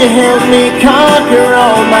You help me conquer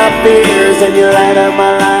all my fears, and you light up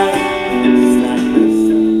my life.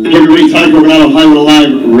 Hey everybody, Todd Coconato, Hollywood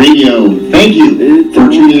Alive Radio. Thank you for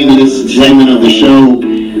tuning into this segment of the show.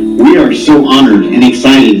 We are so honored and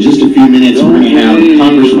excited. In just a few minutes, we're going to have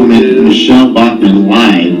Congresswoman Michelle Bachmann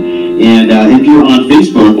live. And if you're on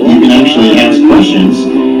Facebook, you can actually ask questions,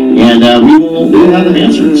 and we'll have them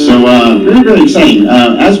answered. So very, very exciting.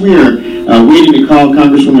 As we are waiting to call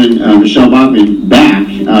Congresswoman Michelle Bachmann back,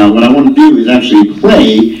 what I want to do is actually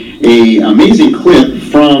play an amazing clip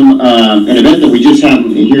from an event that we just had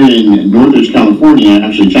here in Northridge, California,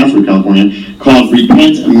 actually Chatsworth, California, called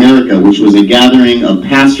Repent America, which was a gathering of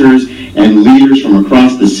pastors and leaders from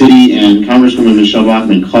across the city, and Congresswoman Michelle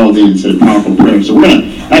Bachmann called in and said a powerful prayer. So we're going to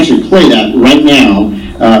actually play that right now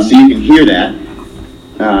so you can hear that.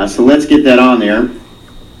 So let's get that on there.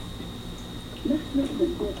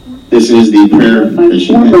 This is the prayer that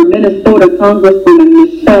she had. Former Minnesota Congresswoman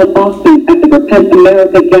Michelle Bachmann at the Repent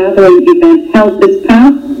America Gathering event held this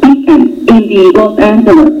past weekend in the Los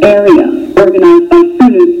Angeles area, organized by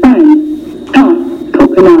True friend Todd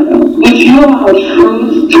Coconato. Would you allow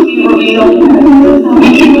truth to be revealed?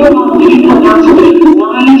 Would you allow people not to make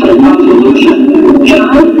lies about delusion? Can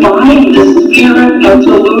I bind the spirit of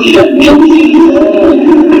delusion in Jesus'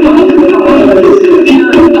 name? I bind the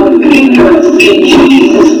spirit of ignorance in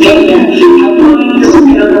Jesus' name. I bind the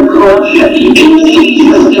spirit of corruption in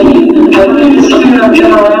Jesus' name. I bind the spirit of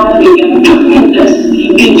immorality and wickedness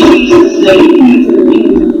in Jesus' name.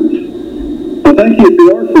 Well, thank you,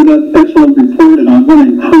 Bjork, for that excellent report, and I want to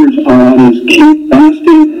encourage our audience, keep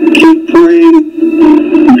fasting, keep praying.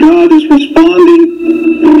 God is responding.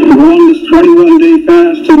 We're on this 21-day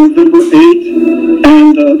fast to November 8th,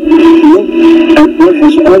 and look at what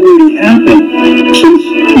has already happened since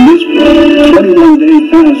this 21-day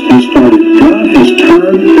fast has started. God has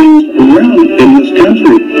turned things around in this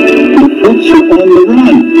country. The folks are on the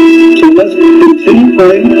run. So let's continue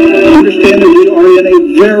praying. Understand that we are in a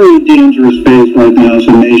very dangerous phase right now as a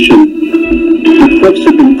nation. The crooks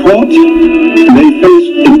have been caught, they face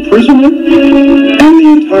imprisonment, and the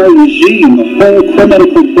entire regime, the whole criminal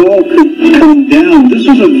cabal could come down. This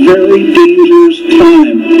is a very dangerous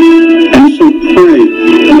time. And so pray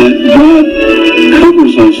that God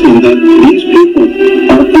covers us and that these people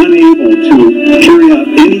are unable to carry out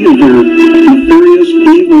any of their nefarious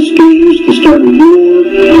evil schemes to start a war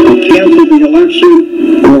or cancel the election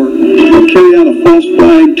or carry out a false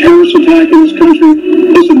flag terrorist attack in this country.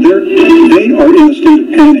 Listen, they are in a state of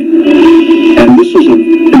panic. And this is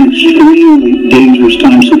an extremely dangerous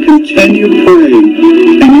time. So continue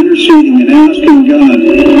praying and interceding and asking God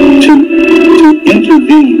to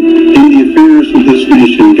intervene in the affairs of this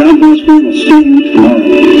nation. God bless. We will see you tomorrow.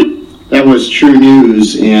 That was True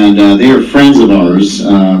News, and they are friends of ours.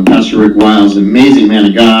 Pastor Rick Wiles, an amazing man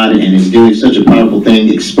of God, and is doing such a powerful thing,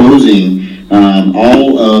 exposing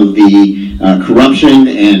all of the corruption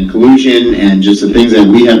and collusion and just the things that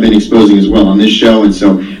we have been exposing as well on this show. And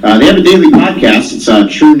so they have a daily podcast. It's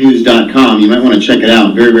truenews.com. You might want to check it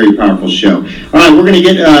out. Very, very powerful show. All right, we're going to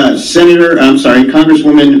get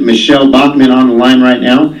Congresswoman Michelle Bachmann on the line right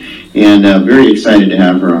now, and very excited to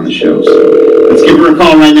have her on the show. So let's give her a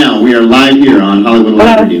call right now. We are live here on Hollywood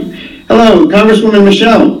Live Radio. Hello, Congresswoman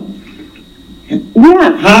Michelle.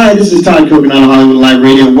 Yeah. Hi, this is Todd Coconato, Hollywood Live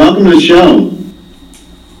Radio. Welcome to the show.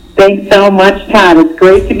 Thanks so much, Todd. It's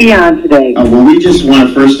great to be on today. Well, we just want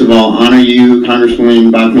to, first of all, honor you,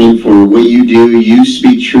 Congresswoman Bachmann, for what you do. You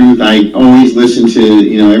speak truth. I always listen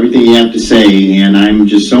to, everything you have to say, and I'm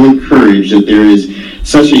just so encouraged that there is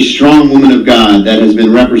such a strong woman of God that has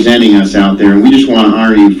been representing us out there, and we just want to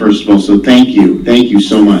honor you, first of all. So thank you. Thank you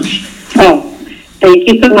so much. Oh, thank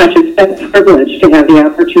you so much. It's been a privilege to have the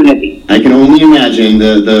opportunity. I can only imagine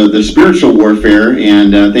the spiritual warfare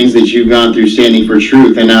and things that you've gone through standing for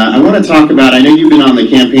truth. And I want to talk about, I know you've been on the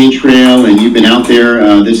campaign trail and you've been out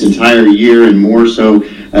there this entire year and more so,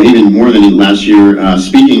 even more than last year,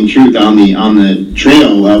 speaking truth on the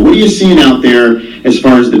trail. What are you seeing out there as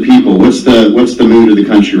far as the people? What's the mood of the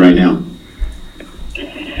country right now?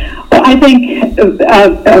 Well, I think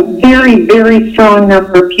a very, very strong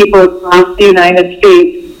number of people across the United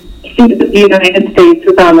States see that the United States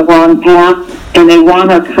is on the wrong path, and they want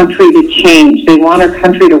our country to change. They want our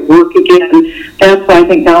country to work again. That's why I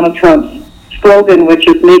think Donald Trump's slogan, which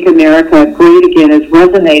is "Make America Great Again," is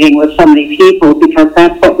resonating with so many people, because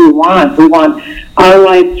that's what we want. We want our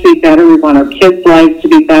lives to be better. We want our kids' lives to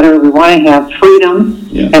be better. We want to have freedom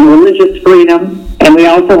and religious freedom. And we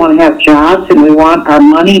also want to have jobs, and we want our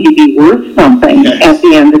money to be worth something at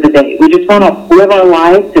the end of the day. We just want to live our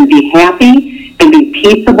lives and be happy and be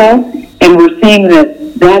peaceable. And we're seeing that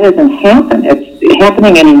isn't happening.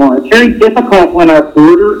 happening anymore. It's very difficult when our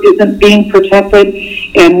border isn't being protected,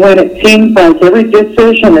 and when it seems like every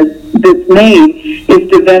decision that's made is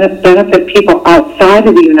to benefit people outside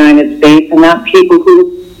of the United States and not people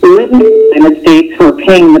who live in the United States who are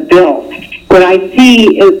paying the bills. What I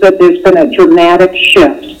see is that there's been a dramatic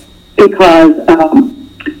shift because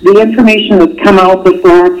the information that's come out this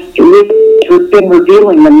last week has been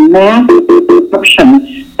revealing the massive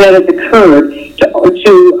corruption that has occurred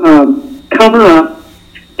to cover up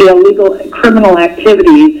the illegal criminal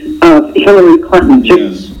activities of Hillary Clinton.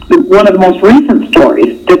 Just one of the most recent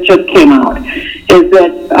stories that just came out is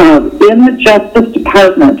that in the Justice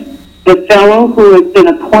Department, the fellow who has been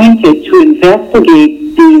appointed to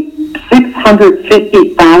investigate the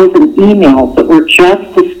 650,000 emails that were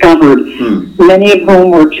just discovered, many of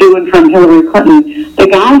whom were to and from Hillary Clinton, the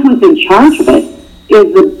guy who's in charge of it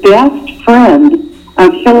is the best friend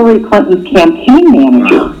of Hillary Clinton's campaign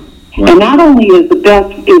manager. Wow. Wow. And not only is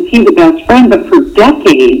he the best friend, but for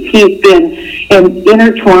decades he's been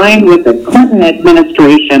intertwined with the Clinton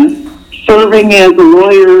administration, serving as a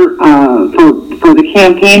lawyer for the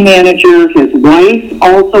campaign manager. His wife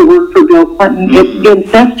also worked for Bill Clinton. It's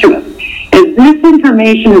incestuous. As this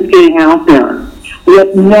information is getting out there,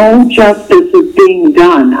 that no justice is being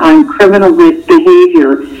done on criminal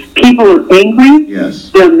behavior, people are angry,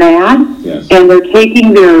 they're mad, and they're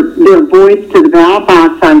taking their voice to the ballot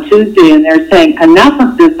box on Tuesday, and they're saying, enough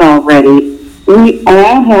of this already. We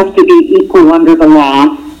all have to be equal under the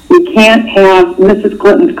law. We can't have Mrs.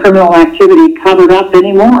 Clinton's criminal activity covered up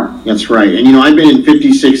anymore. That's right. And, I've been in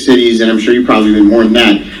 56 cities, and I'm sure you've probably been more than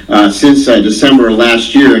that, since December of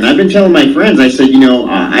last year. And I've been telling my friends, I said,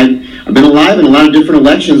 I've been alive in a lot of different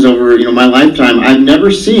elections over, my lifetime. I've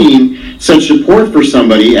never seen such support for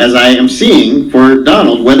somebody as I am seeing for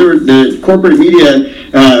Donald, whether the corporate media,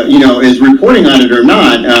 is reporting on it or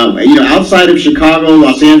not. Outside of Chicago,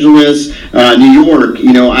 Los Angeles, New York,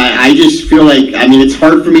 I just feel like, it's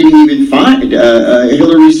hard for me to even find a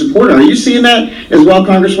Hillary supporter. Are you seeing that as well,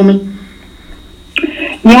 Congresswoman?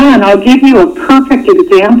 Yeah, and I'll give you a perfect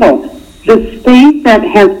example. The state that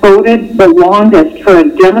has voted the longest for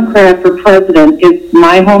a Democrat for president is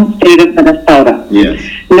my home state of Minnesota. Yes.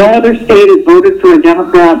 No other state has voted for a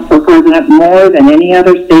Democrat for president more than any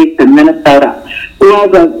other state than Minnesota. Well,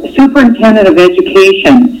 the superintendent of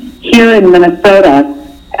education here in Minnesota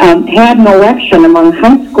had an election among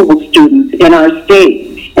high school students in our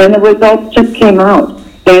state, and the results just came out.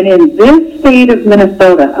 And in this state of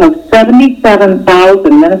Minnesota, of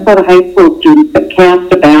 77,000 Minnesota high school students that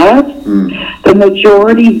cast a ballot, the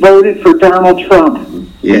majority voted for Donald Trump.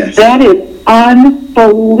 Yes. That is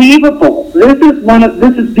unbelievable. This is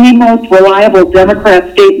the most reliable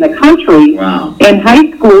Democrat state in the country. Wow. And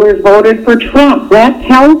high schoolers voted for Trump. That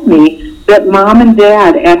tells me that mom and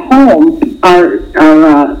dad at home are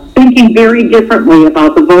thinking very differently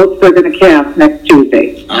about the votes they're going to cast next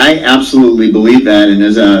Tuesday. I absolutely believe that, and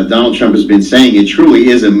as Donald Trump has been saying, it truly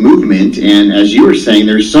is a movement, and as you were saying,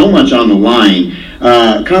 there's so much on the line.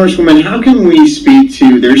 Congresswoman, how can we speak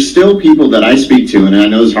to, there's still people that I speak to, and I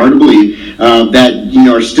know it's hard to believe, that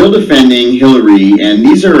are still defending Hillary, and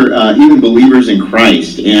these are even believers in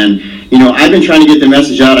Christ, and I've been trying to get the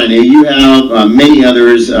message out. I know you have, many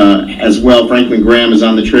others as well. Franklin Graham is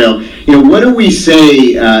on the trail. What do we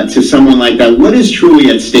say to someone like that? What is truly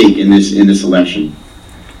at stake in this election?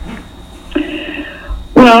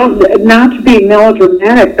 Well, not to be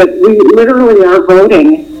melodramatic, but we literally are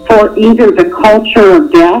voting for either the culture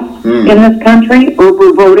of death in this country, or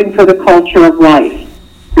we're voting for the culture of life.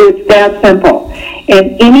 It's that simple.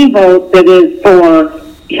 And any vote that is for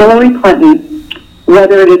Hillary Clinton,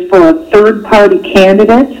 whether it is for a third-party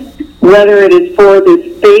candidate, whether it is for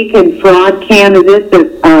this fake and fraud candidate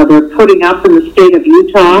that they're putting up in the state of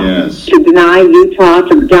Utah to deny Utah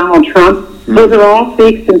to Donald Trump, those are all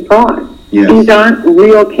fakes and frauds. Yes. These aren't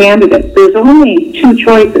real candidates. There's only two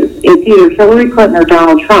choices. It's either Hillary Clinton or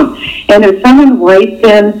Donald Trump. And if someone writes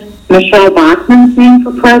in Michelle Bachmann's name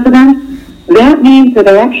for president, that means that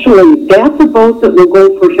actually that's a vote that will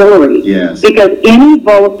go for Hillary. Yes. Because any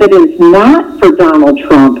vote that is not for Donald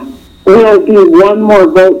Trump will be one more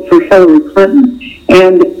vote for Hillary Clinton.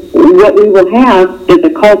 And what we will have is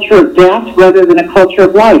a culture of death rather than a culture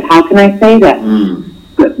of life. How can I say that?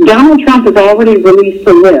 Donald Trump has already released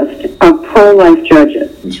a list of pro-life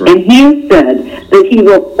judges. That's right. And he has said that he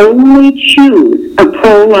will only choose a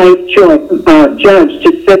pro-life judge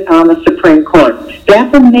to sit on the Supreme Court.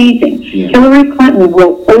 That's amazing. Yeah. Hillary Clinton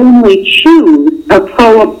will only choose a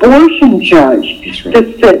pro-abortion judge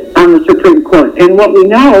to sit on the Supreme Court. And what we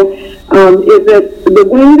know is that the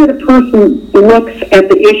way that a person looks at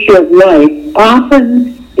the issue of life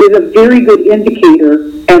often is a very good indicator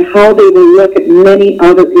and how they will look at many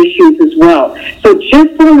other issues as well. So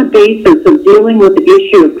just on the basis of dealing with the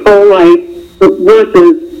issue of pro-life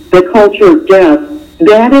versus the culture of death,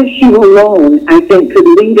 that issue alone, I think, could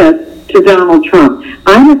lead us to Donald Trump.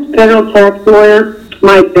 I'm a federal tax lawyer.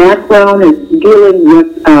 My background is dealing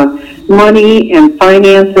with money and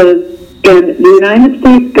finances, and the United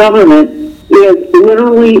States government is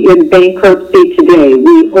literally in bankruptcy today.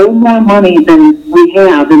 We owe more money than we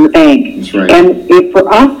have in the bank. That's right. And if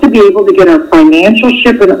for us to be able to get our financial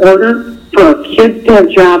ship in order, for our kids to have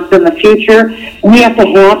jobs in the future, we have to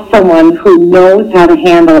have someone who knows how to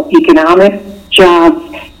handle economics, jobs,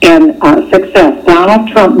 and success. Donald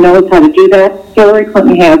Trump knows how to do that. Hillary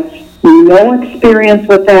Clinton has no experience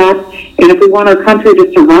with that. And if we want our country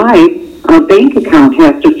to survive, our bank account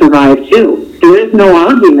has to survive too. There is no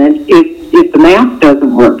argument if the math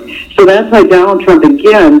doesn't work. So that's why Donald Trump,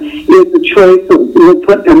 again, is the choice that will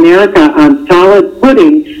put America on solid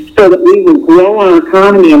footing so that we will grow our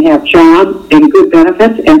economy and have jobs and good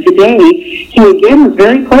benefits. And today, he again was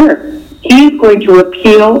very clear. He is going to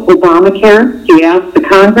repeal Obamacare. He asked the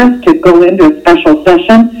Congress to go into a special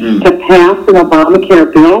session to pass an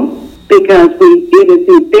Obamacare bill because it is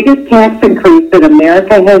the biggest tax increase that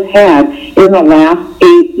America has had in the last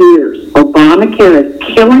 8 years. Obamacare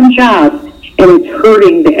is killing jobs and it's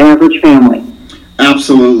hurting the average family.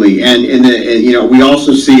 Absolutely, and we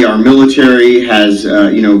also see our military has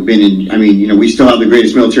been in. We still have the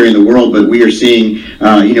greatest military in the world, but we are seeing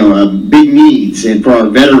big needs and for our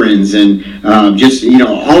veterans and just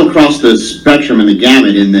all across the spectrum and the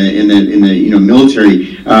gamut in the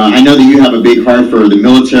military. I know that you have a big heart for the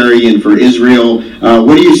military and for Israel.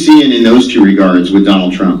 What are you seeing in those two regards with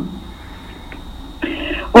Donald Trump?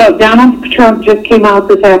 Well, Donald Trump just came out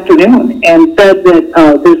this afternoon and said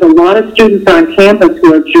that there's a lot of students on campus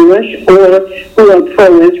who are Jewish or who are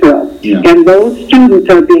pro-Israel. Yeah. And those students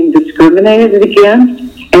are being discriminated against,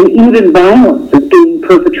 and even violence is being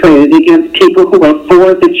perpetrated against people who are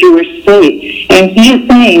for the Jewish state. And he is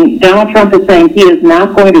saying, Donald Trump is saying he is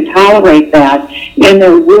not going to tolerate that, and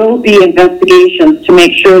there will be investigations to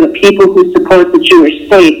make sure that people who support the Jewish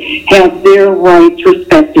state have their rights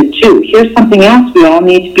respected too. Here's something else we all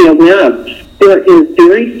need to be aware of. There is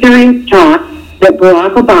very serious talk that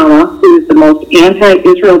Barack Obama, who is the most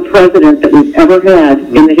anti-Israel president that we've ever had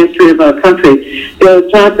in the history of our country, there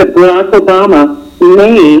is talk that Barack Obama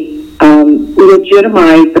may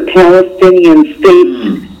legitimize the Palestinian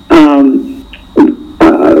state's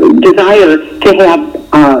desire to have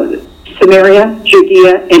Samaria,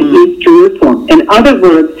 Judea, and East Jerusalem. In other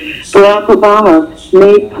words, Barack Obama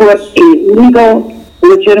may put a legal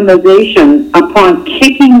legitimization upon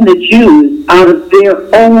kicking the Jews out of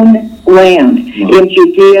their own land in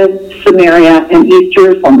Judea, Samaria, and East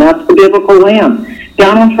Jerusalem. That's the biblical land.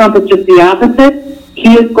 Donald Trump is just the opposite.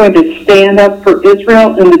 He is going to stand up for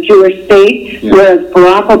Israel and the Jewish state, whereas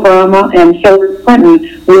Barack Obama and Hillary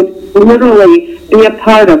Clinton would literally be a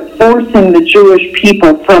part of forcing the Jewish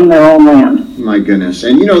people from their own land. My goodness.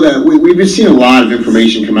 And that we've been seeing a lot of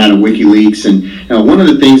information come out of WikiLeaks, and one of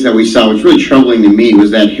the things that we saw was really troubling to me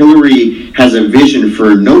was that Hillary has a vision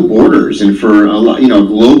for no borders and for a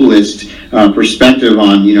globalist perspective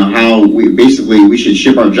on how we should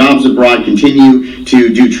ship our jobs abroad, continue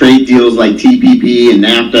to do trade deals like TPP and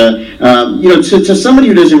NAFTA. To somebody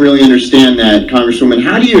who doesn't really understand that, Congresswoman,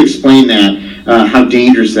 how do you explain that, how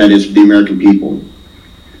dangerous that is for the American people?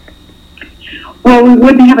 Well, we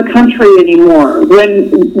wouldn't have a country anymore. When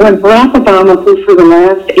Barack Obama, who for the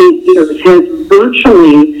last 8 years has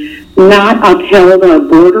virtually not upheld our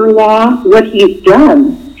border law, what he's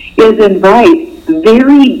done is invite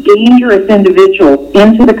very dangerous individuals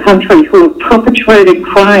into the country who have perpetrated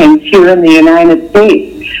crimes here in the United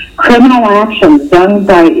States. Criminal actions done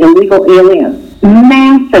by illegal aliens.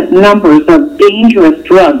 Massive numbers of dangerous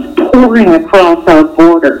drugs pouring across our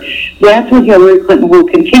border. That's what Hillary Clinton will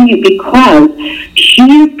continue because she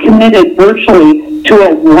is committed virtually to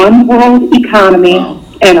a one-world economy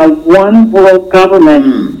and a one-world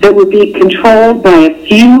government that would be controlled by a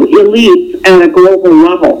few elites at a global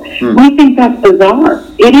level. We think that's bizarre.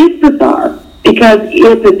 It is bizarre because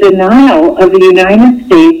it's a denial of the United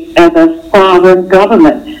States as a sovereign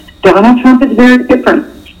government. Donald Trump is very different.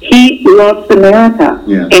 He loves America,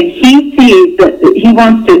 and he sees that he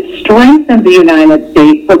wants to strengthen the United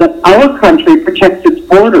States so that our country protects its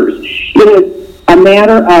borders. It is a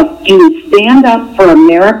matter of, do you stand up for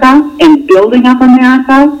America and building up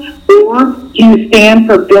America, or do you stand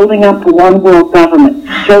for building up a one-world government?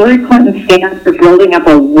 Hillary Clinton stands for building up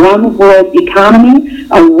a one-world economy,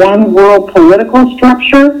 a one-world political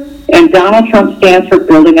structure, and Donald Trump stands for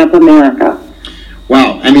building up America.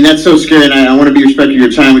 Wow. I mean, that's so scary, and I want to be respectful of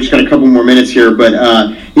your time. We just got a couple more minutes here, but,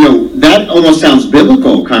 that almost sounds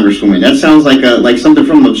biblical, Congresswoman. That sounds like something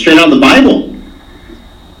from straight out of the Bible.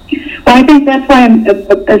 Well, I think that's why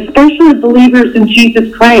especially believers in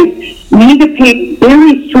Jesus Christ need to pay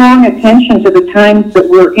very strong attention to the times that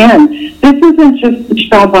we're in. This isn't just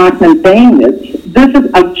Michelle Bachmann saying this. This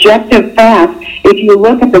is objective fact. If you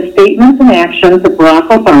look at the statements and actions of Barack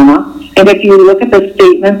Obama, and if you look at the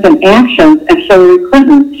statements and actions of Hillary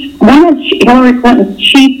Clinton, one of Hillary Clinton's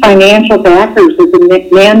chief financial backers is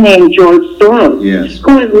a man named George Soros, yes,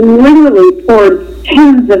 who has literally poured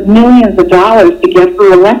tens of millions of dollars to get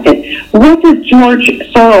her elected. What does George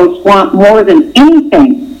Soros want more than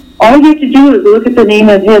anything? All you have to do is look at the name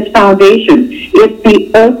of his foundation. It's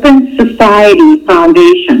the Open Society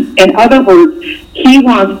Foundation. In other words, he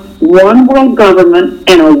wants one world government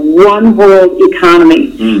and a one world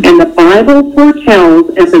economy. And the Bible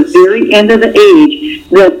foretells at the very end of the age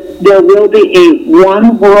that there will be a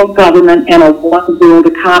one world government and a one world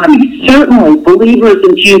economy. Certainly, believers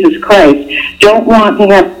in Jesus Christ don't want to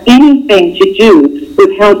have anything to do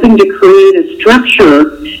with helping to create a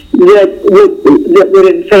structure that would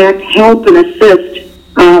in fact help and assist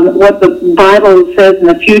what the Bible says in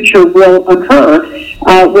the future will occur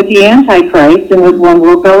with the Antichrist and with one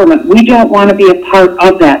world government. We don't want to be a part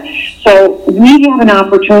of that. So we have an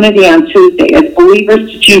opportunity on Tuesday as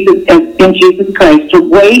believers in Jesus Christ to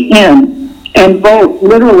weigh in and vote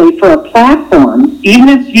literally for a platform. Even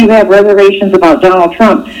if you have reservations about Donald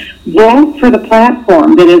Trump, vote for the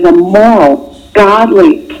platform that is a moral,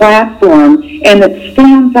 godly platform and that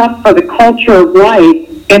stands up for the culture of life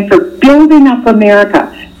and for building up America.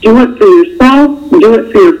 Do it for yourself, do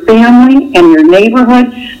it for your family and your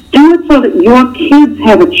neighborhood. Do it so that your kids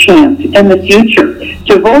have a chance in the future.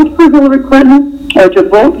 To vote for Hillary Clinton or to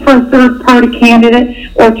vote for a third-party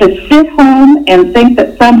candidate or to sit home and think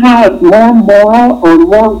that somehow it's more moral or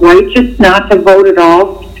more righteous not to vote at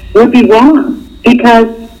all would be wrong,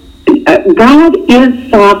 because God is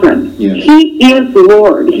sovereign. Yes. He is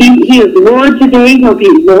Lord. He is Lord today. He'll be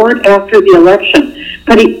Lord after the election.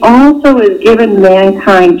 But he also has given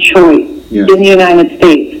mankind choice in the United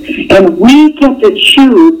States. And we get to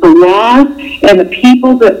choose the laws and the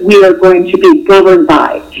people that we are going to be governed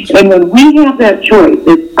by. And when we have that choice,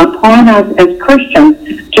 it's upon us as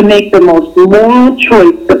Christians to make the most moral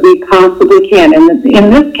choice that we possibly can. And in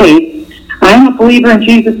this case, I'm a believer in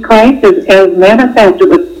Jesus Christ. As a matter of fact, it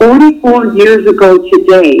was 44 years ago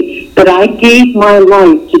today that I gave my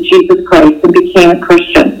life to Jesus Christ and became a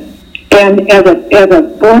Christian. And as a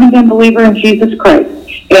born-again believer in Jesus Christ,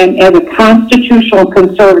 and as a constitutional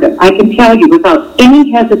conservative, I can tell you without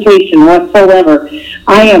any hesitation whatsoever,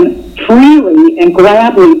 I am freely and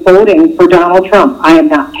gladly voting for Donald Trump. I am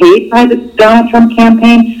not paid by the Donald Trump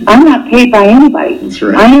campaign. I'm not paid by anybody. That's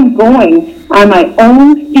right. I am going on my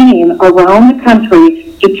own steam around the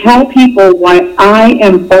country to tell people why I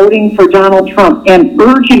am voting for Donald Trump and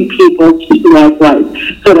urging people to do likewise.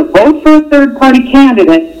 So to vote for a third-party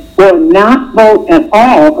candidate or not vote at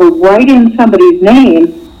all or write in somebody's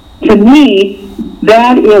name, to me,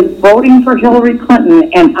 that is voting for Hillary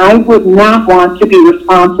Clinton, and I would not want to be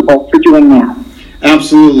responsible for doing that.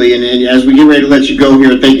 Absolutely, and as we get ready to let you go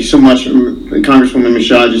here, thank you so much, Congresswoman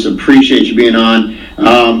Michaud. Just appreciate you being on.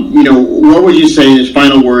 What would you say in his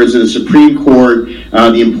final words of the Supreme Court,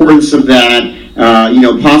 the importance of that,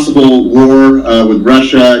 possible war with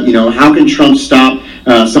Russia, how can Trump stop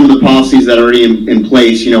some of the policies that are already in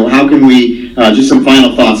place? How can we, just some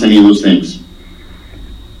final thoughts on any of those things?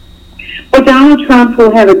 Well, Donald Trump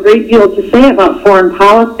will have a great deal to say about foreign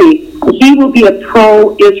policy. He will be a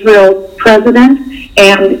pro-Israel president,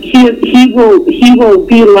 and he will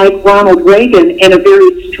be like Ronald Reagan in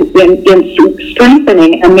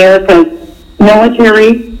strengthening America's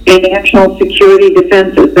military and national security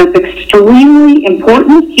defenses. That's extremely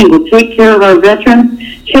important. He will take care of our veterans.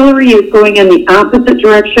 Hillary is going in the opposite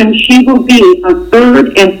direction. She will be a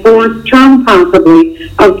third and fourth term, possibly,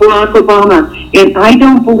 of Barack Obama. And I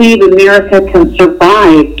don't believe America can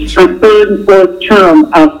survive a third and fourth term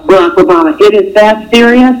of Barack Obama. It is that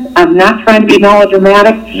serious. I'm not trying to be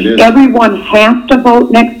melodramatic. Everyone has to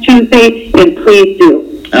vote next Tuesday, and please do.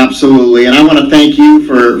 Absolutely, and I want to thank you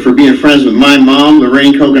for being friends with my mom,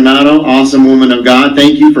 Lorraine Coconato, awesome woman of God.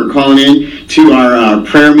 Thank you for calling in to our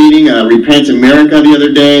prayer meeting, Repent America, the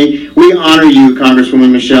other day. We honor you,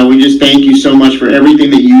 Congresswoman Michelle. We just thank you so much for everything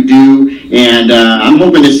that you do, and I'm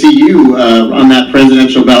hoping to see you on that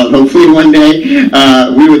presidential ballot. Hopefully one day.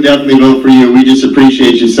 We would definitely vote for you. We just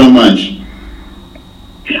appreciate you so much.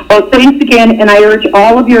 Well, thanks again, and I urge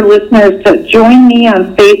all of your listeners to join me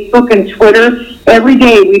on Facebook and Twitter Every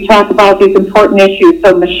day we talk about these important issues.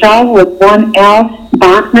 So Michelle with one L,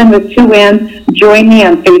 Bachman with two N's. Join me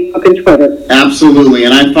on Facebook and Twitter. Absolutely,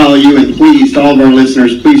 and I follow you, and please, to all of our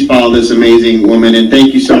listeners, please follow this amazing woman, and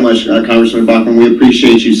thank you so much, Congressman Bachman. We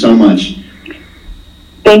appreciate you so much.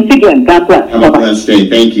 Thanks again. God bless. Have a blessed day.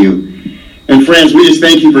 Thank you. And friends, we just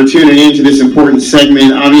thank you for tuning in to this important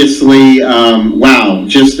segment. Obviously, wow,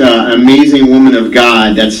 just an amazing woman of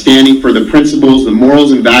God that's standing for the principles, the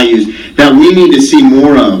morals, and values that we need to see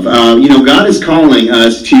more of. God is calling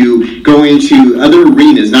us to go into other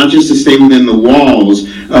arenas, not just to stay within the walls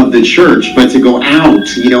of the church, but to go out.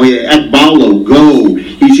 Ekbalo, go.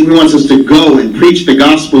 He wants us to go and preach the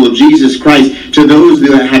gospel of Jesus Christ to those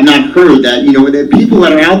that have not heard, that people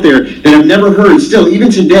that are out there that have never heard still, even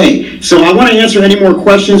today. So I want to answer any more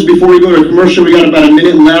questions before we go to a commercial. We got about a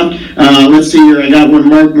minute left. Let's see here. I got one.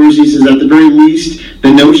 Mark Musi says, at the very least,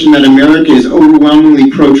 the notion that America is overwhelmingly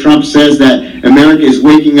pro-Trump says that America is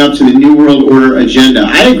waking up to the New World Order agenda.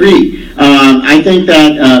 I agree. I think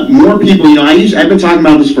that more people, I've been talking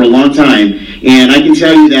about this for a long time, and I can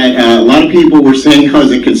tell you that a lot of people were saying I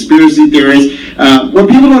was a conspiracy theorist. What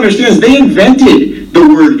people don't understand is they invented the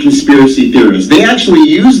word conspiracy theorist. They actually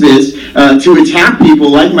use this to attack people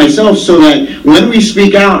like myself, so that when we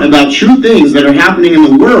speak out about true things that are happening in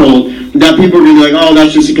the world, that people are going to be like, oh,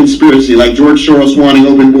 that's just a conspiracy, like George Soros wanting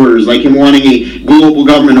open borders, like him wanting a global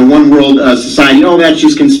government, a one-world society. Oh, that's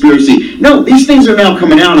just conspiracy. No, these things are now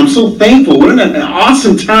coming out. I'm so thankful. What an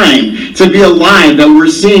awesome time to be alive that we're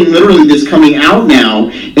seeing literally this coming out now.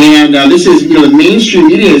 And this is, the mainstream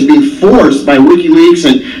media is being forced by WikiLeaks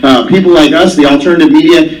and people like us, the alternative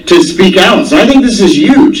media, to speak out. So I think this is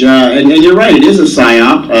huge. And you're right, it is a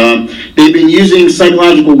psyop. They've been using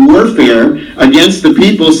psychological warfare against the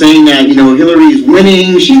people, saying that, Hillary is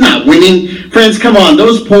winning. She's not winning. Friends, come on.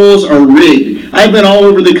 Those polls are rigged. I've been all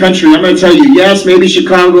over the country. I'm going to tell you, yes, maybe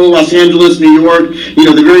Chicago, Los Angeles, New York,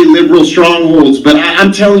 the very liberal strongholds. But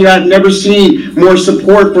I'm telling you, I've never seen more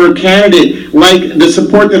support for a candidate like the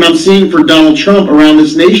support that I'm seeing for Donald Trump around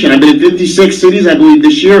this nation. I've been in 56 cities, I believe,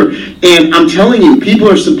 this year. And I'm telling you, people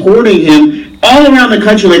are supporting him all around the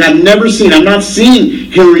country like I've never seen. I'm not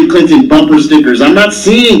seeing Hillary Clinton bumper stickers. I'm not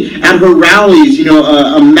seeing at her rallies,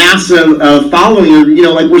 a massive following,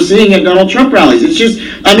 like we're seeing at Donald Trump rallies. It's just,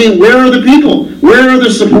 where are the people? Where are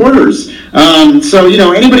the supporters? So,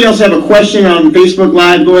 anybody else have a question on Facebook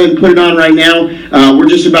Live, go ahead and put it on right now. We're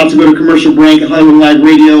just about to go to commercial break at Hollywood Live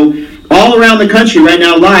Radio. All around the country right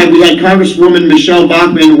now live, we had Congresswoman Michelle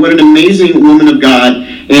Bachman. What an amazing woman of God.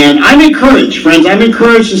 And I'm encouraged, friends. I'm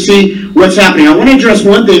encouraged to see what's happening. I want to address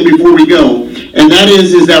one thing before we go, and that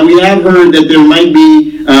is that we have heard that there might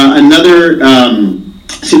be another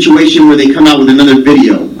situation where they come out with another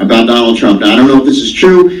video about Donald Trump. Now, I don't know if this is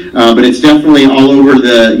true, but it's definitely all over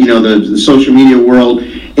the social media world.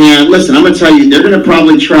 And listen, I'm going to tell you, they're going to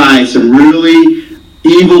probably try some really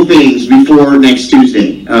evil things before next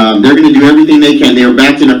Tuesday. They're going to do everything they can. They are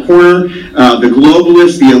backed in a corner. The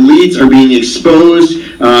globalists, the elites are being exposed.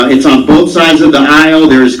 It's on both sides of the aisle.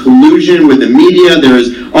 There is collusion with the media. There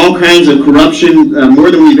is all kinds of corruption, more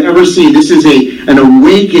than we've ever seen. This is an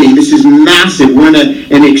awakening. This is massive. We're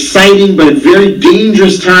in an exciting but a very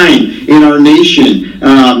dangerous time in our nation.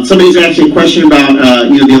 Somebody's asking a question about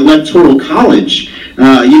the Electoral College.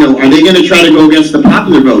 Are they going to try to go against the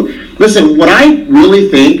popular vote? Listen, what I really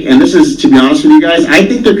think, and this is to be honest with you guys, I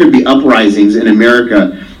think there could be uprisings in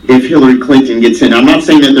America if Hillary Clinton gets in. I'm not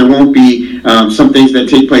saying that there won't be some things that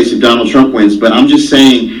take place if Donald Trump wins, but I'm just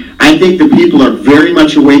saying I think the people are very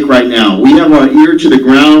much awake right now. We have our ear to the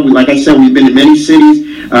ground. Like I said, we've been in many cities.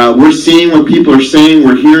 We're seeing what people are saying.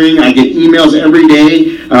 We're hearing. I get emails every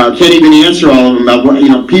day. Can't even answer all of them about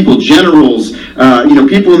what, people, generals,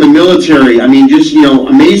 people in the military. Just,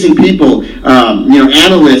 amazing people,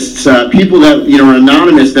 analysts, people that, are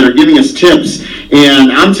anonymous that are giving us tips.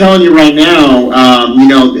 And I'm telling you right now,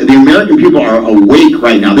 the American people are awake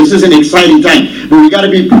right now. This is an exciting time. But we got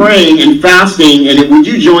to be praying and fasting. And would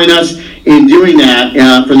you join us in doing that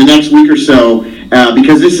for the next week or so?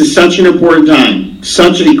 Because this is such an important time,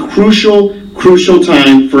 such a crucial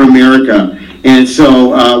time for America. And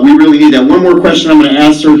so we really need that. One more question I'm going to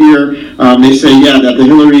answer here. They say, that the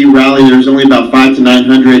Hillary rally, there's only about 500 to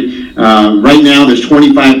 900. Right now, there's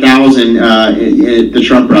 25,000 at the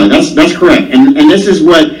Trump rally. That's correct. And this is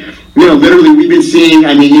what, literally we've been seeing.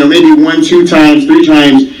 Maybe 1, 2 times, 3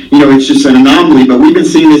 times, it's just an anomaly. But we've been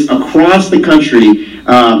seeing this across the country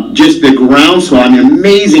just the groundswell. I mean,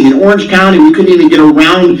 amazing. In Orange County, we couldn't even get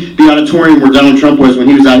around the auditorium where Donald Trump was when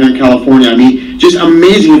he was out here in California. I mean, just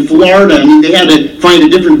amazing. In Florida, I mean, they had to find a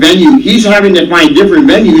different venue. He's having to find different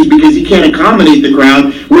venues because he can't accommodate the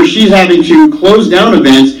crowd, where she's having to close down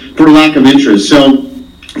events for lack of interest. So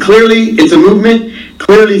clearly, it's a movement.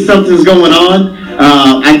 Clearly, something's going on.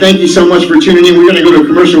 I thank you so much for tuning in. We're going to go to a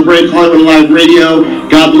commercial break. Hollywood Alive Radio.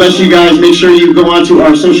 God bless you guys. Make sure you go onto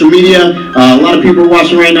our social media. A lot of people are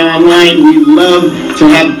watching right now online. We love to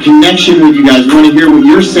have connection with you guys. We want to hear what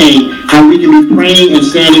you're saying, how we can be praying and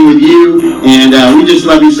standing with you. And we just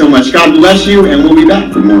love you so much. God bless you, and we'll be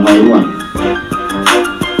back with more Hollywood Alive.